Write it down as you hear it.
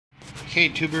Hey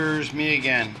tubers, me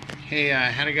again. Hey, I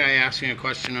had a guy ask me a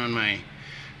question on my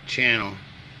channel.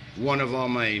 One of all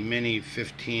my many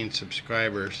 15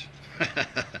 subscribers.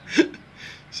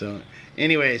 So,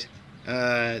 anyways,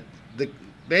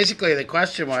 basically the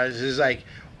question is like,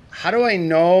 how do I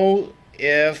know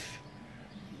if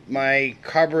my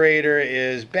carburetor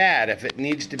is bad, if it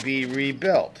needs to be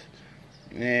rebuilt?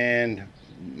 And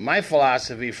my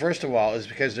philosophy, first of all, is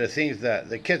because the things that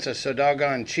the kits are so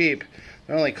doggone cheap.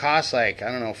 They only cost like,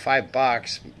 I don't know,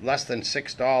 $5, less than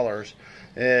 $6.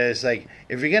 Is like,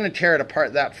 if you're going to tear it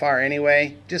apart that far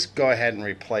anyway, just go ahead and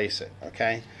replace it,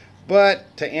 okay?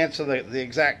 But to answer the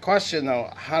exact question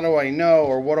though, how do I know,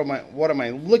 or what am I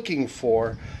looking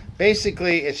for?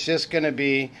 Basically, it's just going to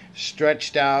be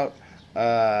stretched out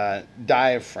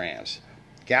diaphragms.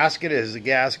 Gasket is a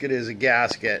gasket is a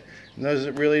gasket, and those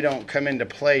really don't come into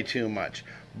play too much.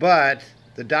 But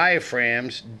the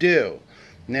diaphragms do.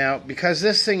 Now, because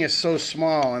this thing is so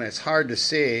small and it's hard to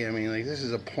see, I mean, like, this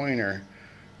is a pointer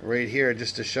right here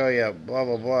just to show you, blah,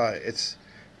 blah, blah. It's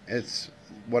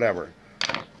whatever.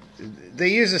 They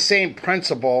use the same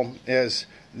principle as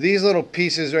these little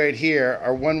pieces right here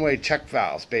are one-way check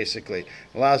valves, basically. It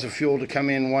allows the fuel to come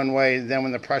in one way, then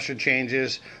when the pressure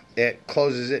changes, it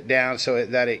closes it down so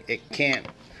that it can't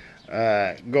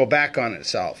go back on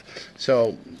itself.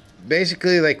 So,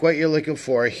 basically, like, what you're looking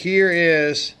for here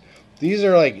is, these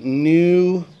are like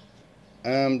new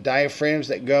diaphragms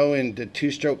that go into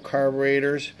two-stroke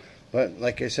carburetors. But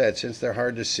like I said, since they're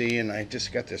hard to see and I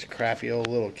just got this crappy old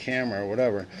little camera or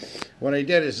whatever, what I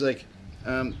did is like,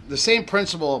 the same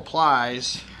principle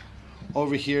applies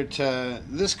over here to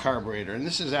this carburetor. And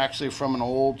this is actually from an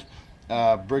old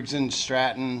Briggs &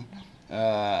 Stratton,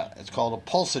 it's called a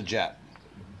pulsajet.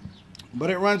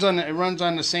 But it runs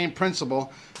on the same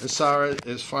principle as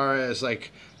far as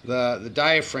like the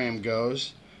diaphragm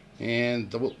goes,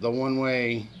 and the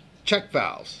one-way check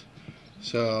valves.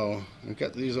 So I've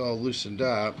got these all loosened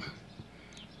up.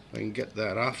 If I can get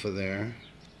that off of there.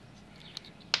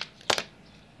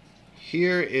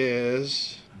 Here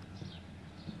is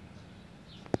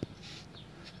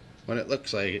what it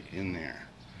looks like in there.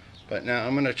 But now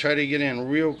I'm going to try to get in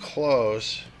real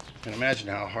close. You can imagine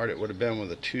how hard it would have been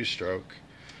with a two-stroke.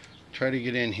 Try to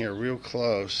get in here real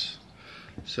close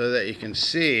so that you can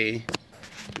see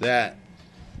that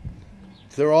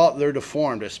they're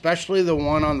deformed, especially the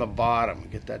one on the bottom.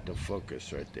 Get that to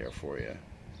focus right there for you.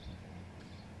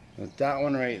 But that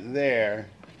one right there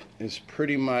is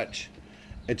pretty much,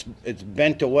 it's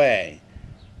bent away.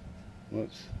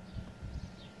 Whoops.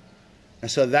 And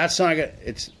so that's not gonna,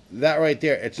 it's that right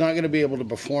there, it's not going to be able to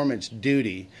perform its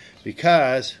duty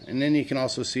because, and then you can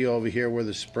also see over here where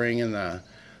the spring and the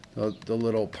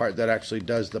little part that actually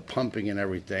does the pumping and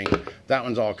everything, that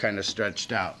one's all kind of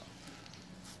stretched out.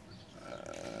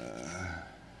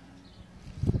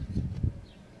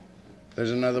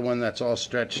 There's another one that's all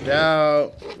stretched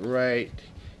out right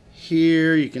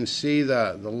here. You can see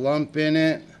the lump in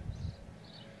it,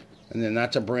 and then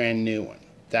that's a brand new one.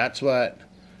 That's what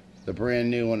the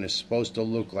brand new one is supposed to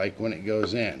look like when it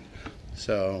goes in.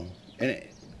 So, and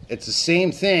it's the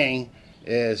same thing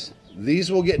as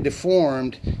these will get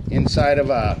deformed inside of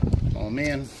a, oh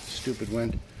man, stupid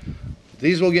wind.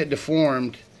 These will get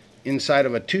deformed inside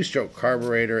of a two-stroke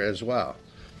carburetor as well.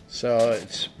 So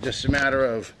it's just a matter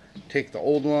of take the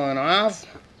old one off,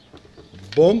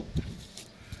 boom,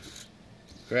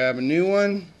 grab a new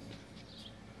one,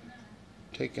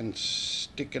 take and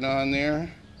stick it on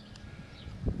there.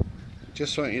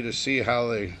 Just want you to see how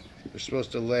they're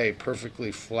supposed to lay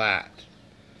perfectly flat.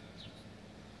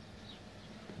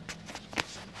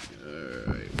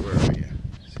 Alright, where are you?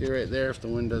 See right there, if the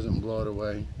wind doesn't blow it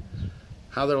away.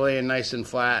 How they're laying nice and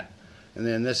flat. And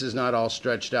then this is not all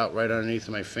stretched out right underneath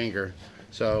my finger.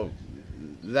 So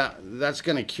that's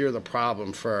going to cure the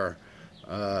problem for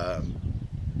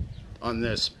on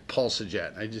this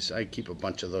pulsajet. I keep a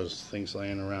bunch of those things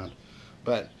laying around.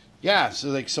 But yeah,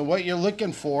 so what you're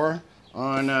looking for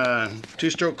on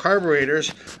two-stroke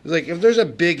carburetors is like if there's a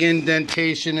big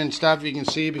indentation and stuff, you can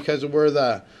see because of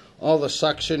where all the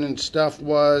suction and stuff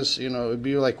was, you know, it would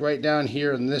be like right down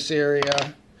here in this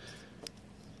area.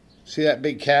 See that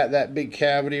big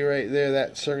cavity right there,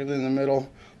 that circle in the middle?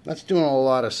 That's doing a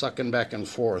lot of sucking back and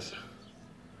forth.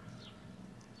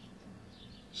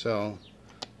 So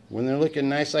when they're looking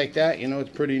nice like that, you know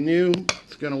it's pretty new.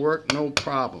 It's going to work, no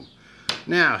problem.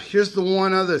 Now, here's the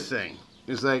one other thing.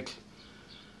 Is like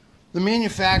the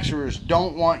manufacturers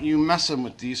don't want you messing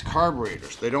with these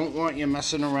carburetors. They don't want you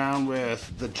messing around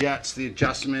with the jets, the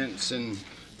adjustments, and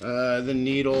the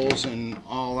needles and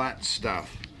all that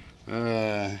stuff.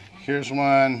 Here's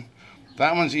one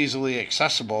That one's easily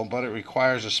accessible, but it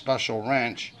requires a special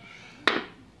wrench.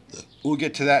 We'll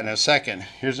get to that in a second.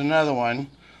 Here's another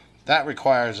one that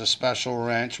requires a special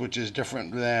wrench, which is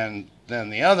different than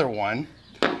the other one.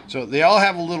 So they all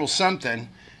have a little something.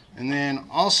 And then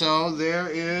also there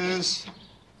is,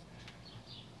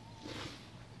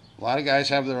 a lot of guys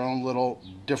have their own little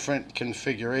different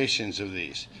configurations of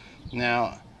these.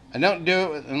 Now, I don't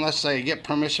do it unless I get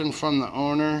permission from the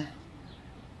owner,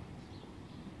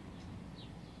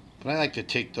 but I like to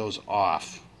take those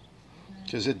off,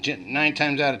 because 9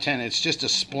 times out of 10 it's just a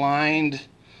splined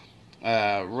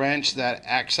wrench that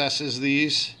accesses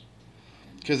these,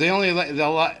 because it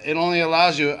only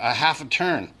allows you a half a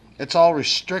turn. It's all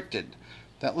restricted.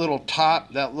 That little tab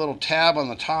on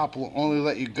the top will only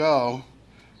let you go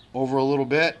over a little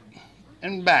bit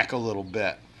and back a little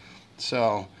bit.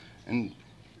 So, and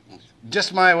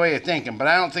just my way of thinking, but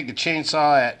I don't think a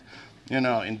chainsaw at,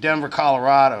 in Denver,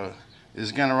 Colorado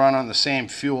is going to run on the same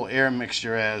fuel air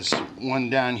mixture as one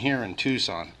down here in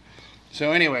Tucson.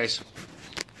 So anyways,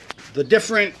 the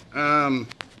different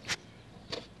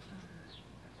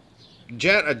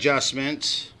jet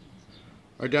adjustments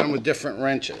are done with different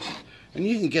wrenches, and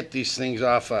you can get these things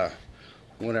off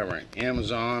whatever,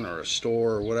 Amazon or a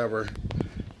store or whatever.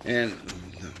 And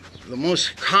the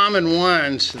most common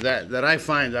ones that I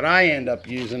find that I end up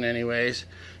using anyways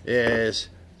is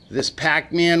this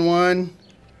Pac-Man one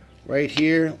right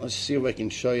here. Let's see if I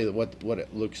can show you what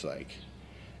it looks like.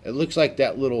 It looks like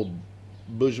that little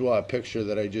bourgeois picture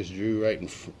that I just drew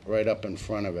right up in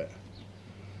front of it.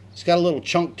 It's got a little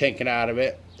chunk taken out of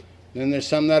it. Then there's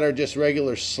some that are just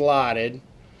regular slotted.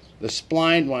 The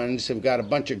splined ones have got a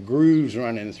bunch of grooves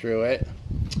running through it.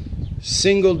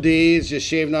 Single D is just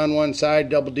shaved on one side,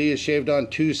 double D is shaved on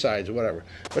two sides, whatever.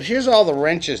 But here's all the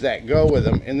wrenches that go with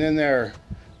them, and then they're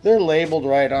labeled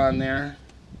right on there.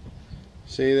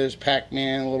 See, there's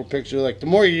Pac-Man, a little picture. Like, the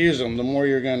more you use them, the more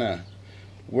you're gonna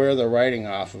wear the writing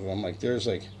off of them. Like, there's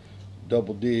like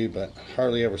double D, but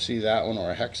hardly ever see that one,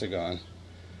 or a hexagon.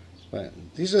 But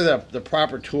these are the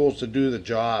proper tools to do the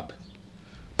job.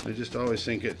 I just always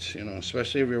think it's,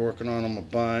 especially if you're working on them a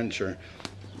bunch, or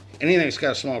anything that's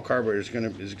got a small carburetor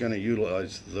is gonna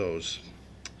utilize those.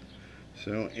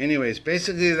 So anyways,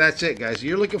 basically that's it, guys.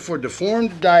 You're looking for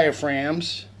deformed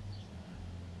diaphragms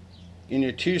in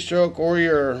your 2-stroke or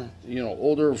your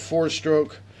older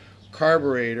 4-stroke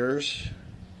carburetors,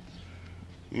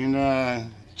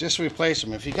 and just replace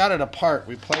them. If you got it apart,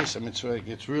 replace them.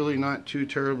 It's really not too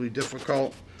terribly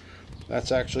difficult.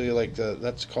 That's actually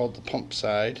that's called the pump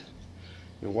side.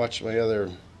 You watch my other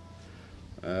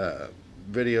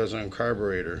videos on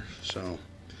carburetor. So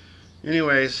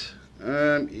anyways,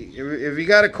 if you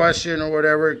got a question or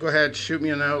whatever, go ahead, shoot me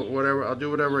a note, whatever. I'll do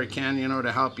whatever I can,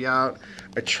 to help you out.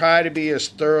 I try to be as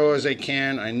thorough as I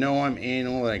can. I know I'm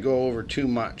anal and I go over too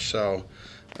much, so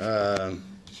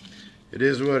it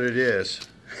is what it is.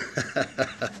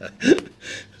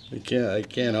 I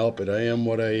can't help it. I am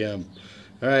what I am.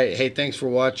 All right, hey, thanks for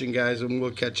watching, guys, and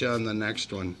we'll catch you on the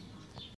next one.